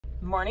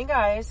Morning,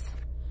 guys.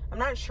 I'm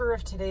not sure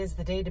if today is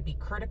the day to be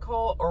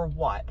critical or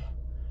what.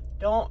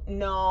 Don't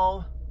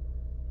know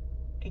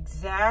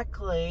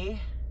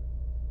exactly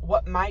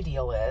what my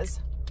deal is,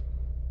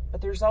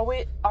 but there's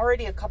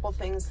already a couple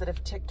things that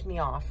have ticked me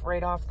off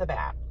right off the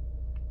bat.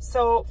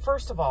 So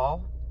first of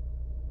all,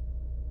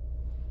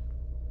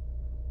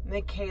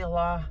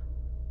 Michaela,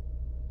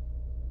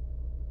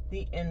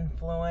 the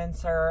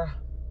influencer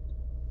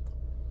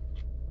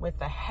with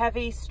the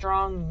heavy,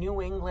 strong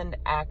New England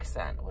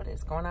accent. What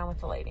is going on with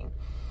the lighting?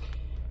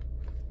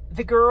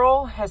 The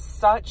girl has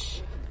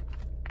such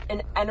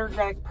an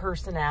energetic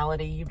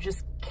personality. You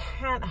just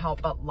can't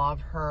help but love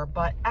her.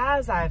 But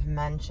as I've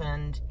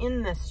mentioned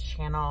in this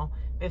channel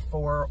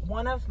before,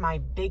 one of my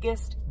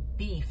biggest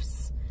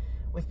beefs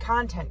with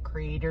content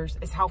creators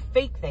is how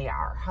fake they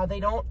are, how they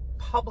don't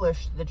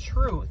publish the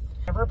truth.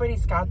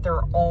 Everybody's got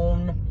their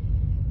own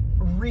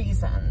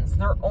reasons,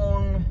 their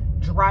own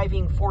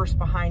driving force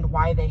behind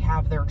why they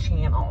have their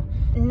channel.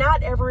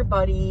 Not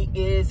everybody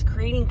is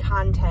creating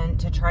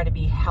content to try to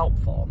be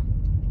helpful.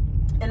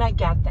 And I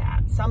get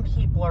that. Some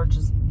people are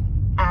just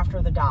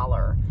after the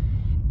dollar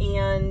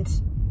and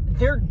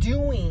they're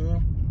doing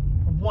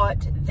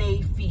what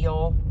they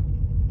feel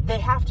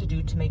they have to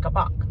do to make a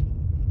buck.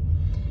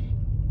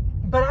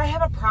 But I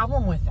have a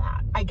problem with that.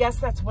 I guess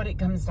that's what it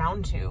comes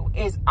down to,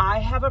 is I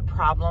have a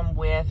problem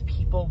with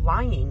people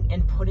lying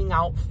and putting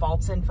out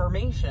false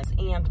information.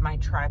 And my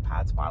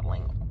tripod's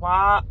wobbling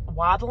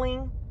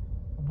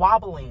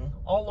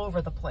all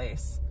over the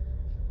place.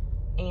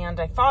 And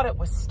I thought it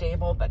was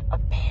stable, but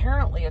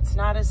apparently it's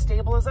not as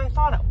stable as I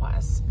thought it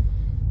was.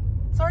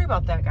 Sorry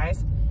about that,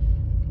 guys.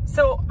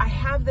 So I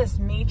have this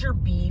major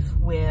beef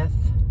with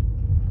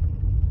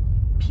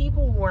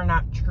people who are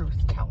not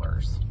truth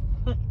tellers.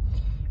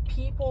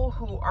 People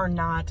who are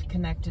not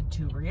connected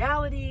to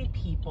reality,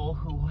 people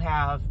who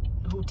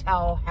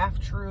tell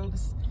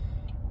half-truths,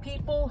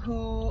 people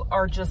who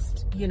are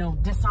just, you know,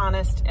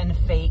 dishonest and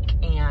fake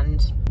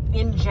and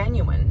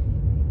ingenuine.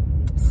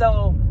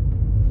 So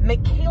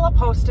Michaela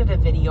posted a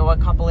video a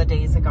couple of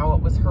days ago.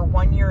 It was her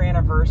 1-year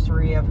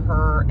anniversary of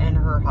her and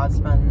her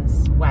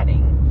husband's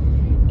wedding.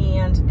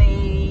 And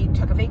they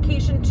took a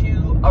vacation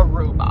to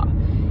Aruba.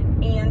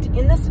 And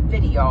in this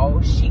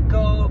video, she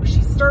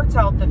starts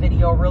out the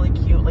video really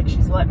cute, like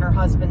she's letting her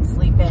husband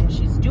sleep in.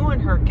 She's doing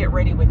her get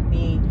ready with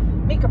me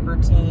makeup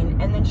routine,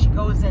 and then she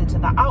goes into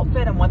the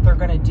outfit and what they're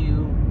gonna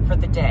do for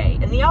the day.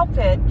 And the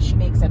outfit she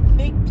makes a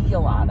big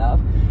deal out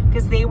of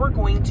because they were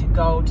going to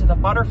go to the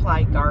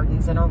butterfly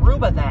gardens in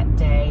Aruba that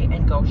day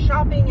and go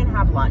shopping and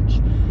have lunch.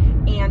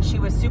 And she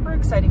was super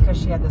excited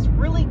because she had this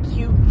really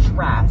cute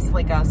dress,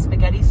 like a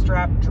spaghetti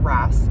strap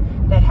dress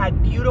that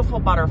had beautiful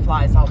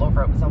butterflies all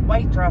over it. It was a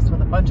white dress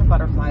with a bunch of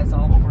butterflies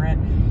all over it.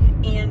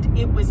 And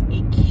it was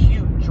a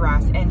cute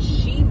dress and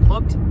she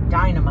looked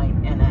dynamite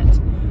in it.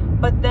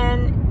 But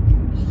then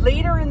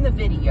later in the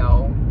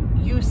video,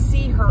 you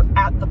see her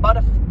at the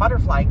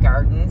butterfly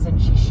gardens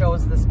and she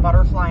shows this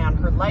butterfly on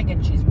her leg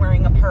and she's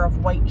wearing a pair of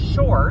white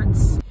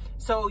shorts.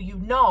 So you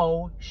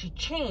know she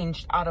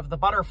changed out of the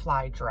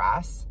butterfly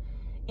dress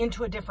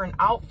into a different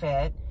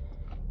outfit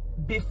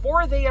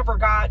before they ever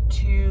got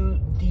to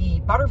the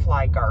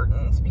butterfly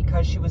gardens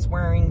because she was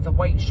wearing the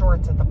white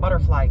shorts at the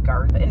butterfly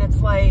garden. And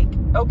it's like,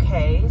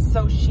 okay,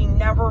 so she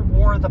never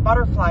wore the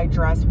butterfly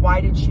dress.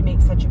 Why did she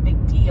make such a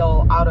big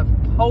deal out of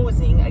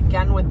posing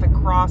again with the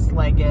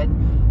cross-legged,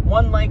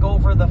 one leg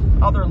over the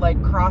other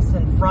leg crossed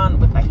in front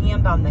with a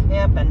hand on the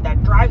hip? And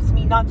that drives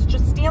me nuts.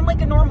 Just stand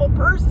like a normal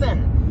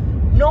person.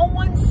 No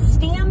one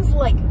stands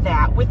like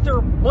that with their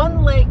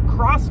one leg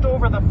crossed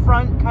over the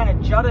front, kind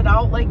of jutted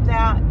out like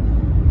that.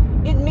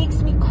 It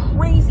makes me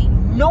crazy.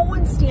 No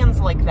one stands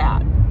like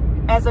that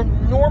as a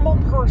normal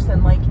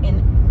person, like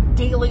in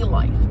daily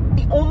life.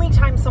 The only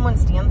time someone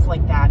stands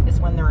like that is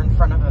when they're in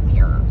front of a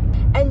mirror.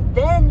 And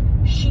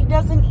then she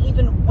doesn't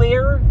even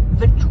wear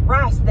the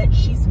dress that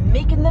she's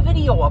making the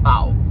video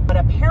about. But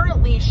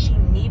apparently she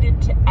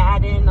needed to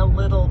add in a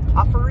little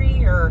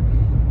puffery or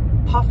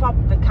puff up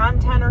the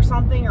content or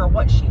something, or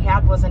what she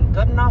had wasn't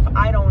good enough.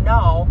 I don't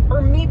know.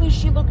 Or maybe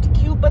she looked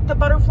cute, but the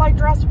butterfly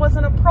dress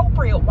wasn't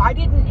appropriate. Why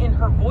didn't, in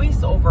her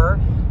voiceover,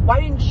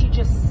 why didn't she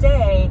just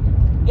say,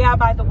 yeah,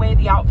 by the way,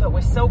 the outfit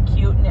was so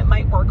cute and it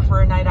might work for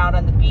a night out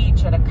on the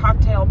beach at a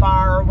cocktail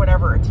bar or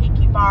whatever, a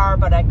tiki bar,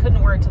 but I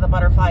couldn't wear it to the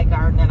butterfly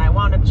garden and I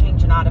wound up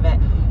changing out of it.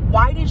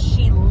 Why did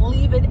she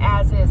leave it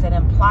as is and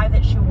imply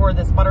that she wore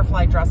this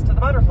butterfly dress to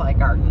the butterfly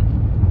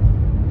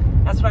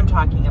garden? That's what I'm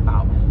talking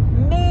about.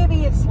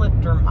 Maybe it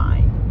slipped her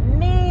mind.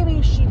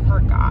 Maybe she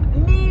forgot.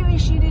 Maybe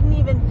she didn't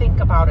even think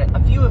about it.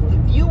 A few of the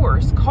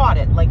viewers caught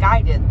it like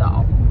I did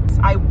though.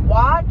 I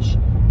watch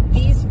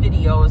these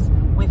videos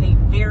with a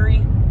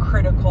very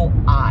critical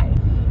eye.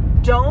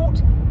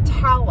 Don't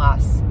tell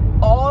us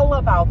all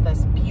about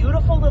this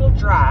beautiful little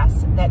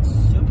dress that's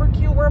super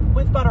cute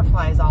with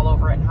butterflies all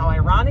over it and how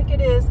ironic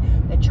it is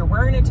that you're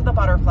wearing it to the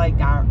butterfly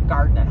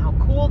garden and how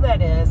cool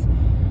that is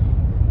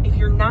if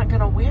you're not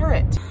gonna wear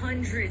it.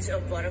 Hundreds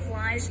of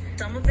butterflies.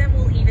 Some of them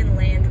will even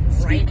land right.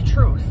 Speak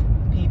truth,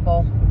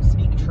 people.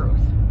 Speak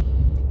truth.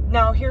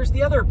 Now, here's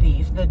the other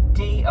beef, the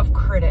day of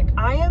critic.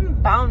 I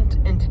am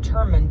bound and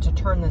determined to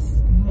turn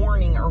this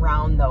morning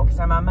around, though, because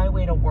I'm on my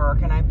way to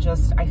work, and I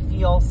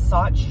feel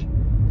such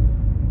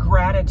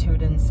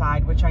gratitude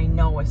inside, which I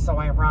know is so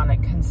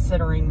ironic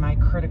considering my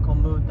critical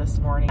mood this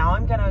morning. Now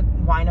I'm gonna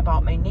whine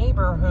about my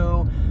neighbor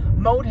who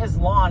mowed his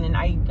lawn, and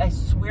I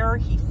swear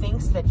he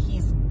thinks that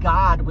he's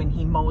God when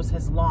he mows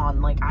his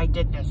lawn. Like, I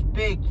did this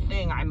big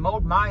thing, I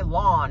mowed my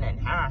lawn,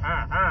 and ha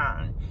ha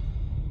ha.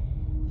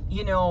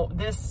 You know,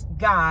 this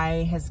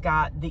guy has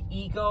got the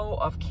ego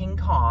of King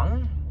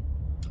Kong,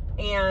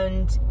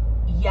 and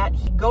yet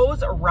he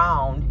goes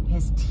around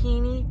his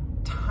teeny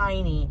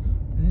tiny,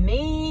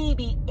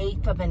 maybe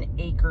 1/8 of an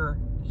acre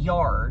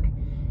yard,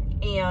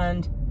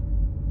 and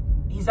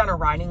he's on a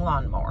riding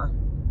lawnmower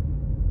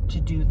to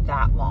do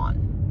that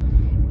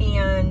lawn,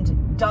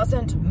 and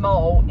doesn't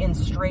mow in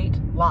straight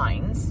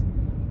lines.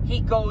 He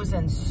goes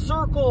in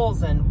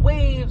circles and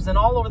waves and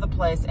all over the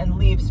place and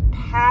leaves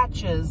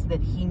patches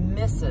that he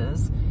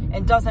misses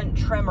and doesn't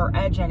trim or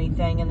edge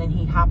anything, and then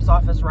he hops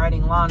off his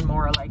riding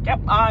lawnmower like,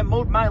 yep, I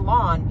mowed my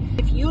lawn.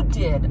 If you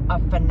did a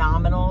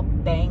phenomenal,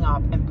 bang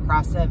up,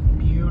 impressive,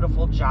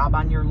 beautiful job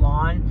on your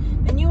lawn,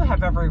 then you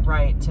have every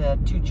right to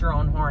toot your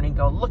own horn and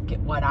go, look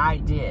at what I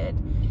did.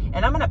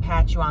 And I'm gonna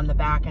pat you on the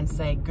back and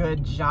say,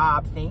 good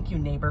job, thank you,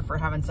 neighbor, for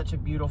having such a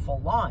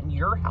beautiful lawn.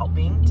 You're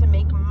helping to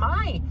make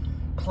my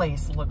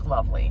place look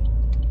lovely.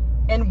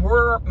 And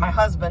my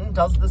husband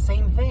does the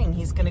same thing.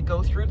 He's gonna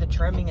go through the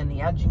trimming and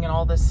the edging and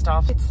all this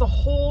stuff. It's the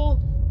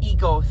whole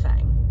ego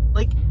thing.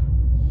 Like,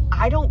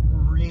 I don't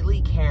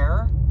really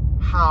care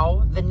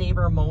how the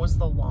neighbor mows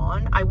the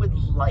lawn. I would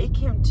like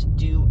him to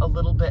do a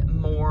little bit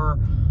more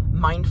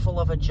mindful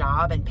of a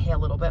job and pay a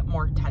little bit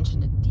more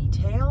attention to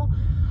detail,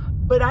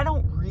 but I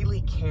don't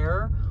really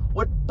care.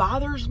 What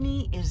bothers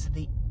me is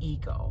the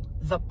ego,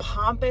 the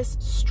pompous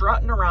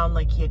strutting around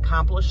like he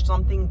accomplished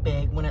something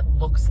big when it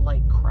looks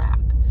like crap.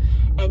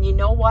 And you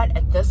know what?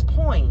 At this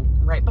point,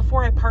 right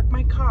before I park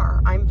my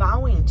car, I'm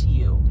vowing to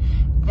you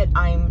that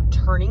I'm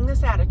turning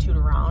this attitude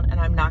around, and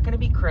I'm not going to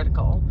be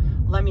critical.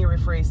 Let me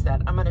rephrase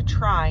that. I'm going to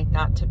try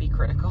not to be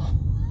critical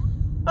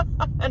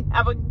and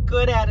have a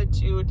good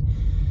attitude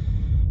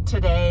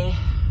today,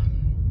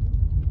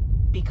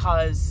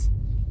 because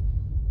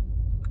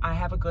I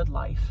have a good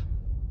life.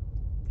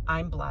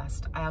 I'm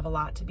blessed. I have a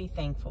lot to be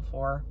thankful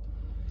for.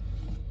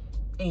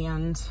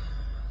 And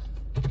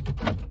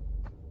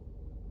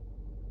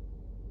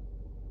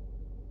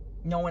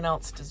no one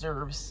else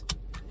deserves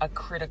a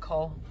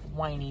critical,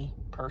 whiny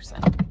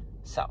person.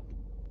 So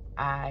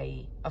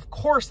I, of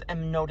course,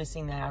 am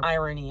noticing that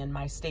irony in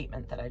my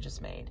statement that I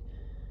just made.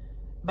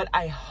 But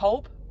I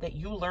hope that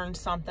you learned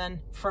something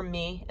from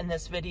me in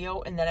this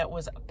video, and that it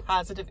was a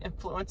positive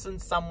influence in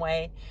some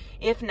way.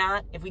 If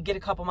not, if we get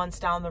a couple months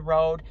down the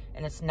road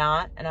and it's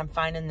not, and I'm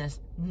finding this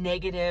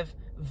negative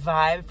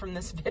vibe from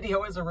this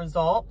video as a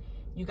result,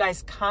 you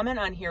guys comment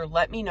on here,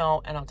 let me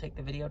know, and I'll take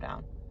the video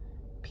down.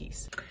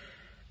 Peace.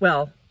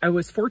 Well, I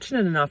was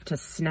fortunate enough to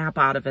snap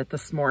out of it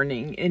this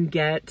morning and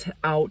get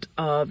out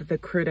of the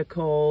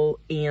critical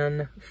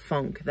and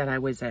funk that I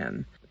was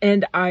in.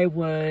 And I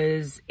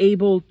was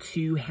able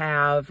to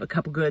have a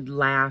couple good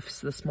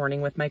laughs this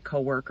morning with my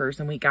coworkers,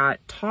 and we got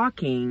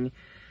talking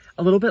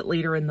a little bit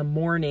later in the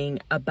morning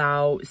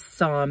about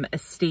some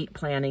estate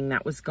planning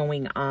that was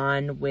going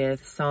on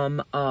with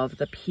some of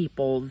the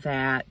people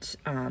that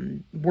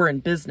we're in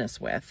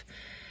business with.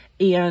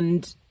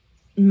 And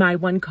my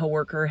one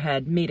coworker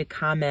had made a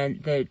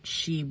comment that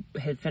she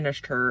had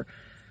finished her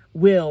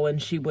will,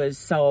 and she was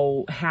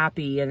so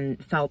happy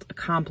and felt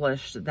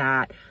accomplished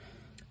that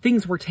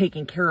things were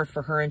taken care of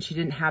for her, and she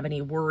didn't have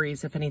any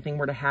worries if anything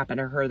were to happen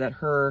to her, that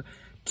her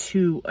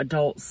 2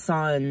 adult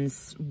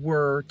sons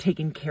were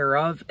taken care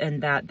of,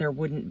 and that there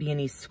wouldn't be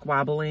any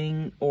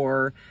squabbling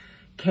or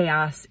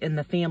chaos in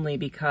the family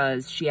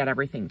because she had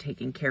everything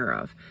taken care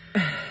of.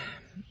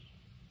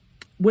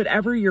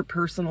 Whatever your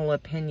personal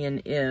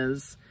opinion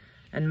is,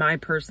 and my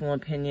personal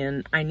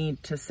opinion, I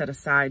need to set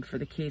aside for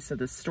the case of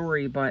the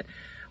story, but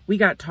we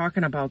got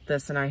talking about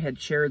this, and I had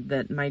shared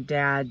that my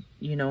dad,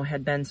 you know,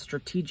 had been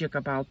strategic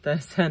about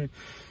this, and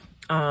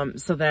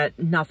so that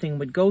nothing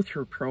would go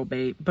through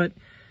probate. But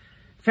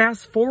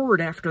fast forward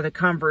after the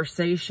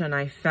conversation,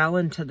 I fell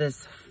into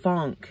this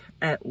funk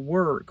at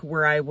work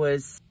where I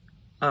was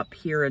up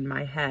here in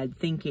my head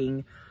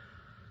thinking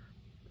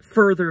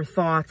further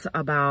thoughts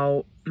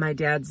about my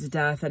dad's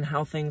death and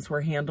how things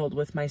were handled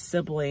with my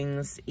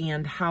siblings,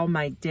 and how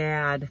my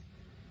dad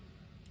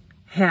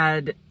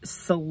had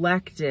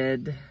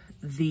selected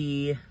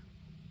the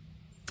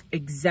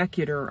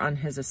executor on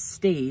his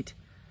estate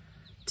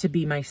to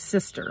be my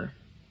sister.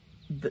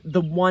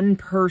 The one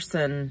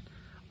person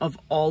of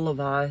all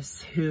of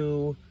us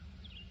who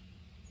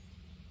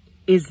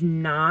is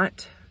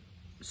not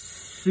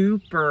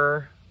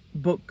super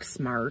book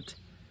smart.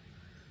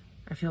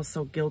 I feel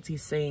so guilty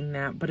saying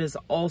that, but is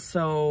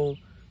also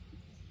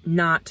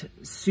not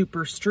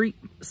super street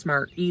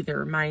smart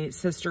either. My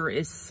sister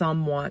is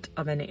somewhat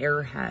of an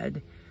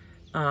airhead,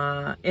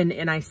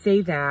 And I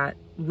say that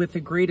with the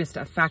greatest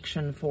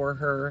affection for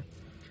her.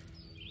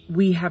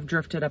 We have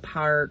drifted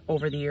apart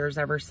over the years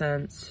ever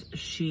since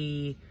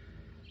she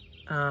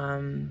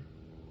started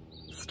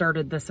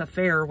this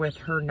affair with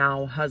her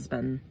now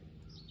husband.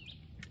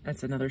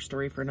 That's another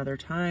story for another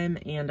time,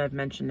 and I've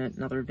mentioned it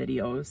in other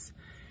videos.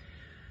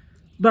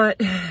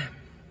 But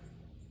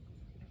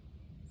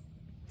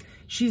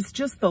she's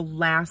just the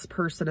last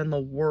person in the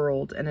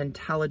world an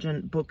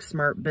intelligent,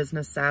 book-smart,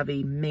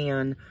 business-savvy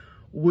man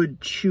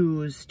would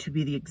choose to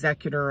be the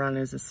executor on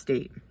his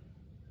estate.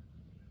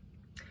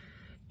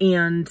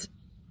 And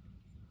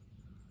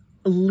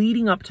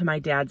leading up to my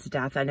dad's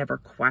death, I never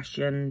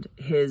questioned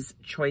his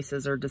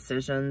choices or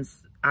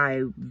decisions.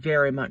 I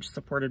very much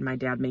supported my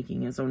dad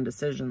making his own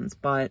decisions.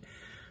 But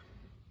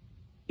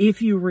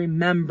if you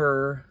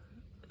remember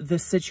the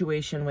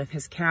situation with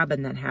his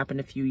cabin that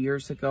happened a few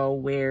years ago,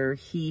 where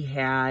he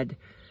had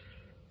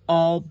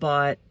all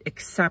but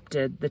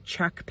accepted the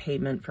check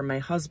payment from my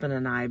husband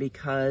and I,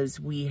 because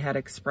we had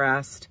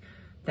expressed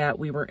that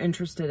we were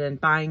interested in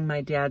buying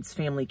my dad's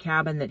family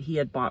cabin that he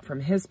had bought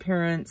from his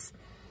parents.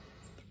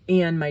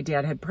 And my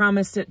dad had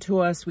promised it to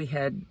us. We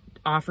had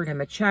offered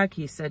him a check.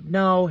 He said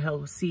no,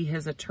 he'll see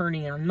his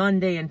attorney on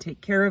Monday and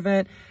take care of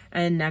it.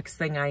 And next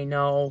thing I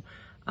know,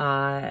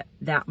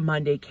 that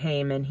Monday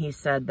came and he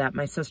said that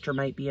my sister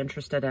might be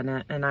interested in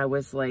it. And I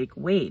was like,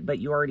 wait, but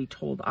you already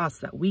told us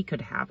that we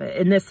could have it.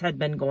 And this had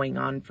been going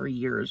on for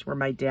years, where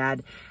my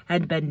dad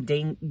had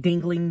been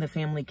dangling the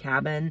family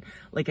cabin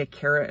like a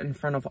carrot in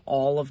front of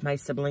all of my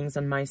siblings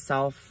and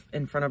myself,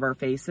 in front of our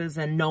faces,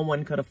 and no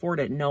one could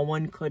afford it. No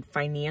one could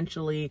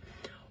financially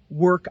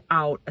work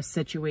out a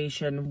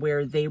situation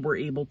where they were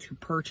able to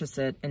purchase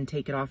it and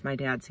take it off my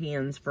dad's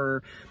hands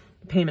for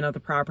payment of the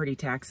property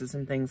taxes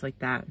and things like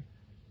that.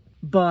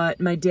 But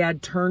my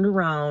dad turned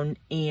around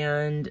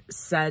and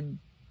said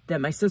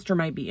that my sister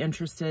might be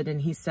interested.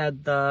 And he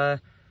said the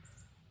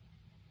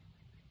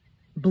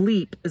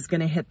bleep is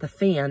going to hit the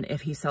fan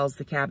if he sells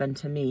the cabin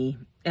to me.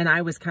 And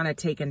I was kind of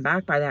taken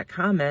back by that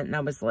comment. And I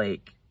was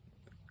like,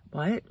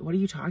 what? What are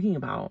you talking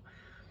about?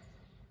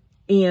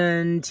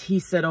 And he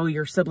said, oh,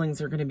 your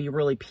siblings are going to be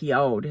really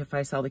PO'd if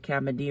I sell the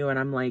cabin to you. And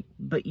I'm like,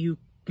 but you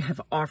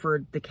have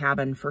offered the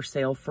cabin for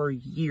sale for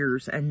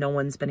years and no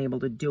one's been able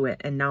to do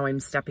it. And now I'm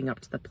stepping up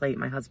to the plate.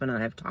 My husband and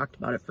I have talked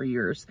about it for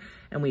years,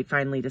 and we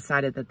finally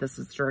decided that this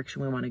is the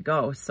direction we want to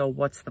go. So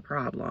what's the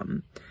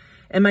problem?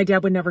 And my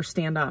dad would never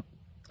stand up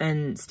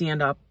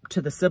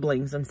to the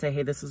siblings and say,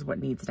 hey, this is what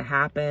needs to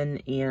happen,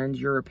 and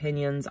your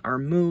opinions are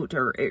moot,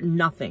 or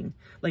nothing.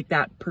 Like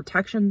that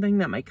protection thing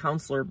that my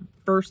counselor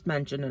first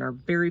mentioned in our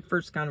very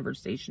first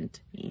conversation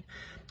to me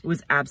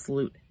was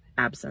absolute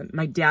absent.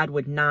 My dad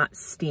would not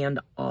stand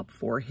up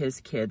for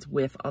his kids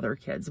with other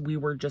kids. We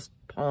were just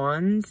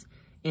pawns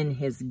in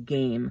his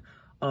game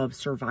of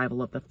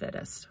survival of the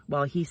fittest,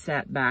 while he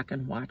sat back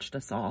and watched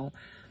us all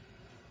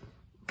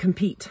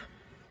compete.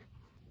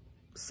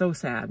 So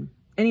sad.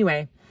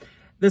 Anyway,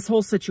 this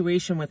whole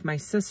situation with my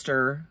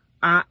sister,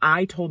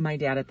 I told my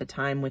dad at the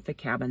time with the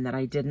cabin that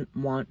I didn't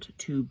want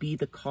to be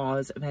the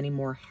cause of any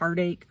more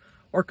heartache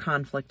or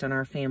conflict in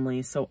our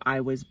family, so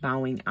I was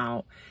bowing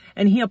out.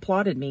 And he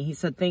applauded me. He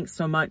said, thanks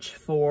so much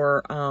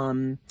for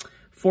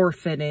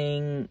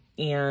forfeiting,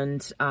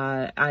 and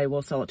I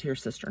will sell it to your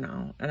sister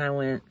now. And I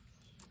went,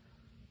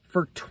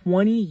 for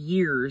 20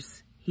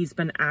 years, he's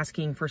been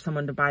asking for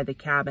someone to buy the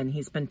cabin.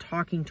 He's been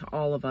talking to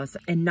all of us,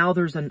 and now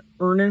there's an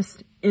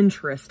earnest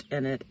interest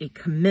in it, a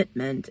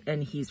commitment,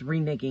 and he's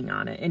reneging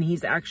on it. And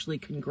he's actually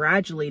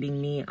congratulating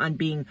me on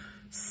being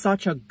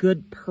such a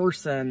good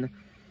person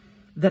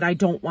that I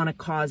don't want to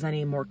cause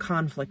any more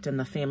conflict in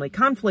the family.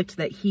 Conflict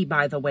that he,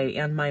 by the way,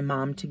 and my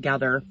mom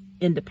together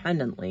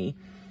independently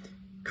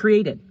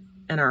created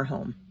in our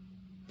home.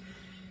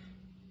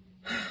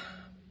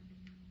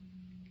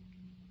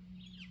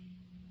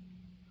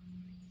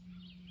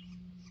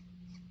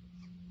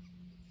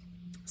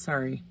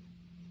 Sorry.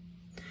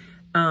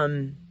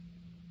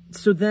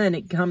 So then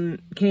it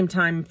came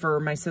time for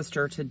my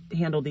sister to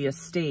handle the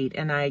estate,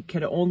 and I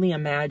could only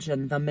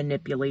imagine the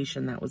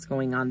manipulation that was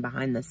going on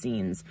behind the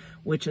scenes,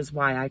 which is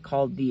why I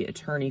called the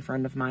attorney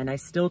friend of mine. I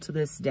still to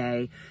this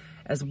day,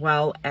 as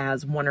well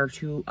as one or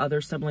two other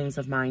siblings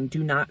of mine,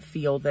 do not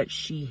feel that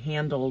she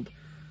handled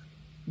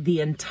the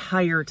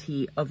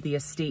entirety of the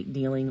estate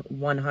dealing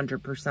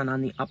 100%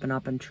 on the up and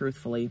up and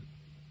truthfully.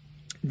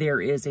 There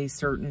is a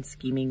certain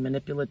scheming,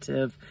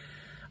 manipulative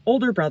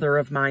older brother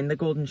of mine, the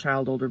golden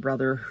child older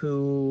brother,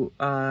 who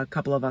a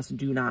couple of us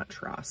do not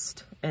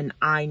trust. And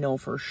I know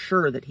for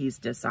sure that he's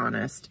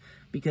dishonest,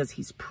 because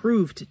he's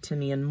proved to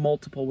me in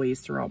multiple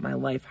ways throughout my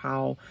life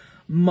how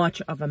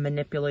much of a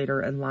manipulator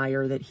and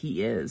liar that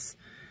he is.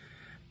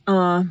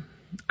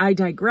 I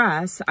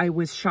digress. I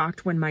was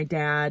shocked when my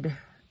dad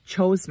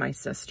chose my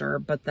sister,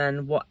 but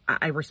then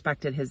I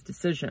respected his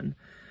decision.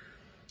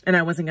 And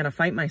I wasn't going to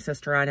fight my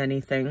sister on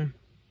anything.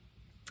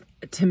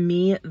 To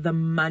me, the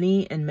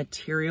money and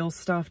material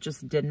stuff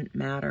just didn't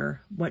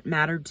matter. What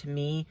mattered to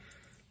me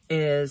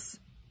is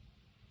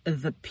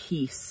the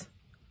peace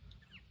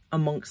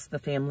amongst the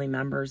family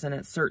members, and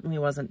it certainly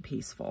wasn't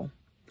peaceful.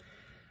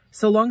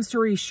 So long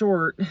story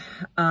short,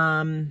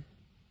 my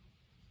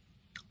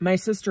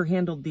sister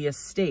handled the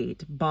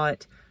estate,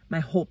 but my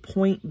whole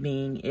point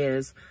being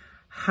is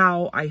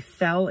how I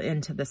fell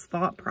into this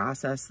thought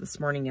process this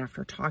morning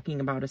after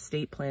talking about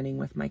estate planning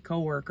with my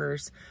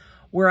coworkers,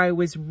 where I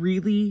was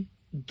really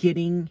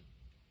getting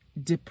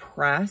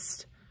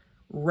depressed,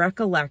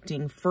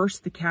 recollecting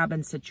first the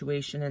cabin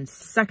situation, and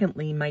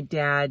secondly, my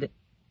dad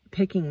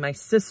picking my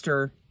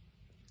sister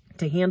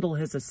to handle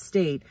his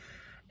estate,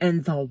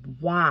 and the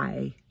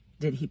why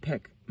did he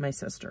pick my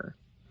sister?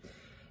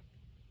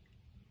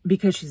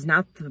 Because she's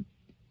not the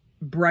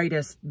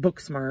brightest book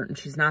smart and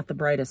she's not the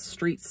brightest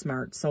street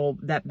smart. So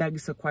that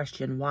begs the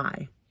question,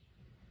 why?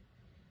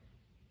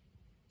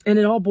 And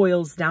it all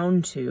boils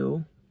down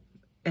to,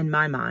 in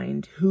my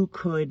mind, who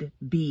could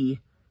be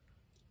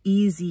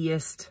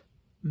easiest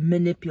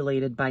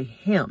manipulated by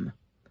him?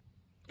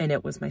 And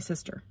it was my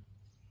sister.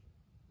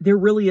 There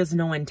really is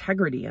no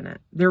integrity in it.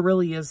 There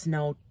really is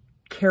no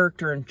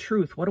character and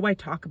truth. What do I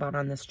talk about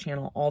on this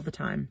channel all the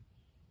time?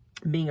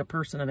 Being a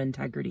person of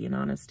integrity and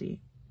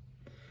honesty.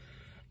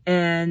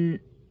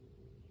 And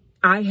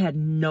I had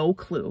no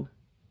clue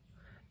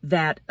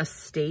that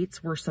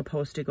estates were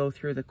supposed to go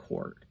through the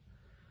court.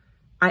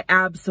 I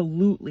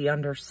absolutely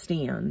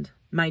understand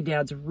my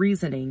dad's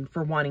reasoning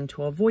for wanting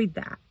to avoid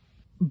that.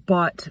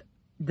 But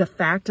the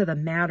fact of the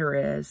matter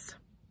is,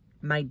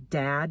 my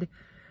dad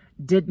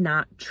did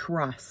not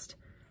trust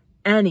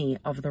any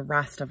of the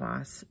rest of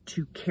us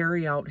to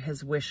carry out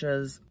his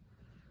wishes.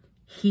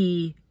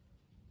 He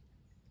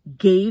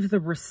gave the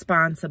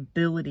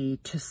responsibility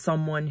to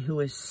someone who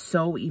is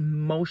so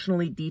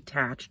emotionally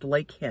detached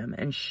like him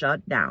and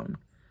shut down,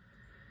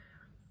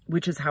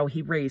 which is how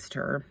he raised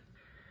her,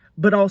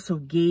 but also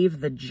gave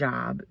the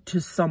job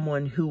to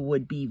someone who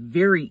would be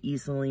very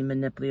easily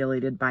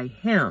manipulated by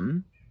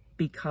him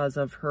because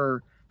of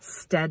her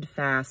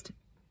steadfast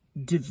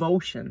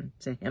devotion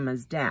to him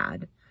as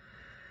dad,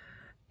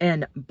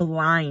 and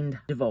blind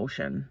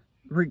devotion,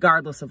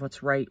 regardless of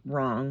what's right,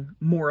 wrong,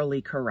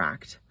 morally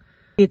correct.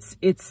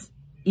 It's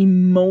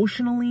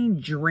emotionally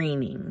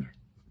draining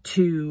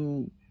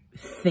to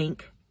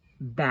think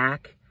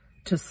back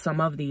to some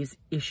of these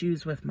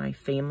issues with my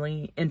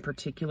family, in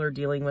particular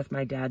dealing with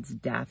my dad's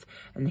death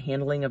and the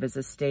handling of his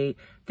estate.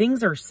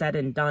 Things are said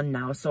and done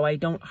now, so I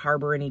don't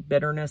harbor any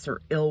bitterness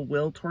or ill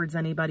will towards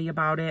anybody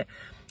about it.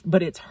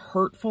 But it's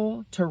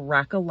hurtful to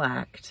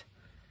recollect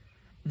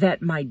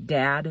that my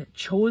dad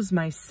chose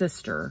my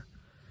sister,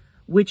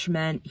 which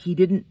meant he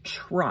didn't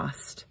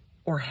trust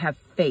or have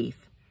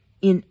faith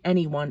in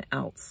anyone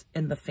else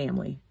in the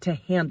family to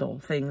handle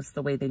things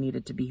the way they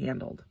needed to be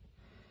handled.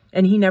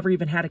 And he never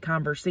even had a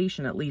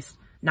conversation, at least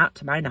not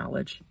to my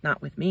knowledge,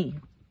 not with me.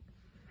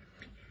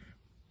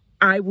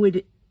 I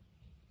would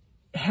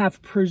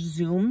have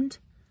presumed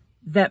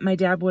that my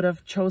dad would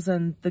have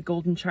chosen the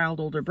golden child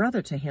older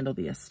brother to handle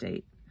the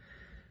estate.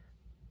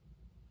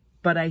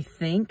 But I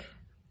think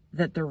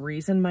that the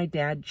reason my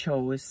dad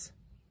chose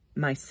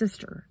my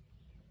sister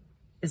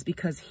is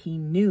because he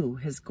knew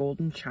his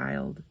golden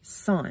child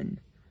son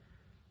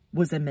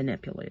was a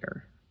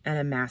manipulator and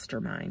a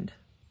mastermind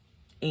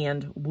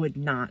and would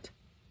not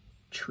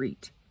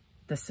treat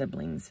the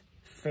siblings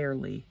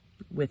fairly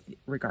with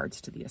regards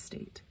to the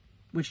estate,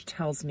 which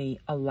tells me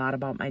a lot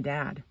about my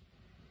dad.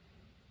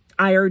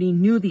 I already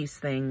knew these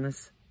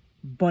things,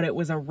 but it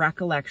was a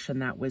recollection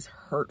that was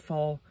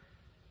hurtful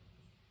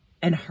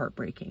and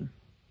heartbreaking.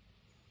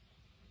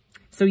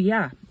 So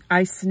yeah,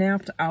 I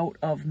snapped out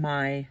of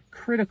my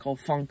critical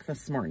funk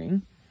this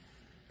morning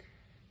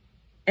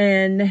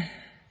and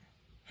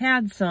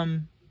had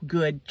some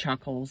good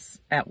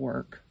chuckles at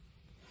work,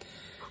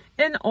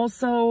 and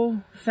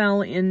also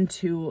fell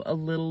into a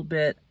little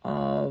bit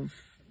of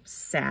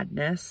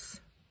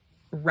sadness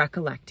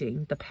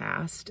recollecting the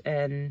past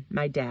and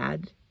my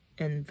dad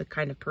and the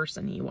kind of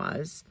person he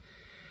was.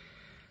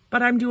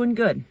 But I'm doing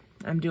good.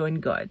 I'm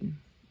doing good.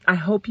 I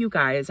hope you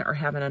guys are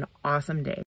having an awesome day.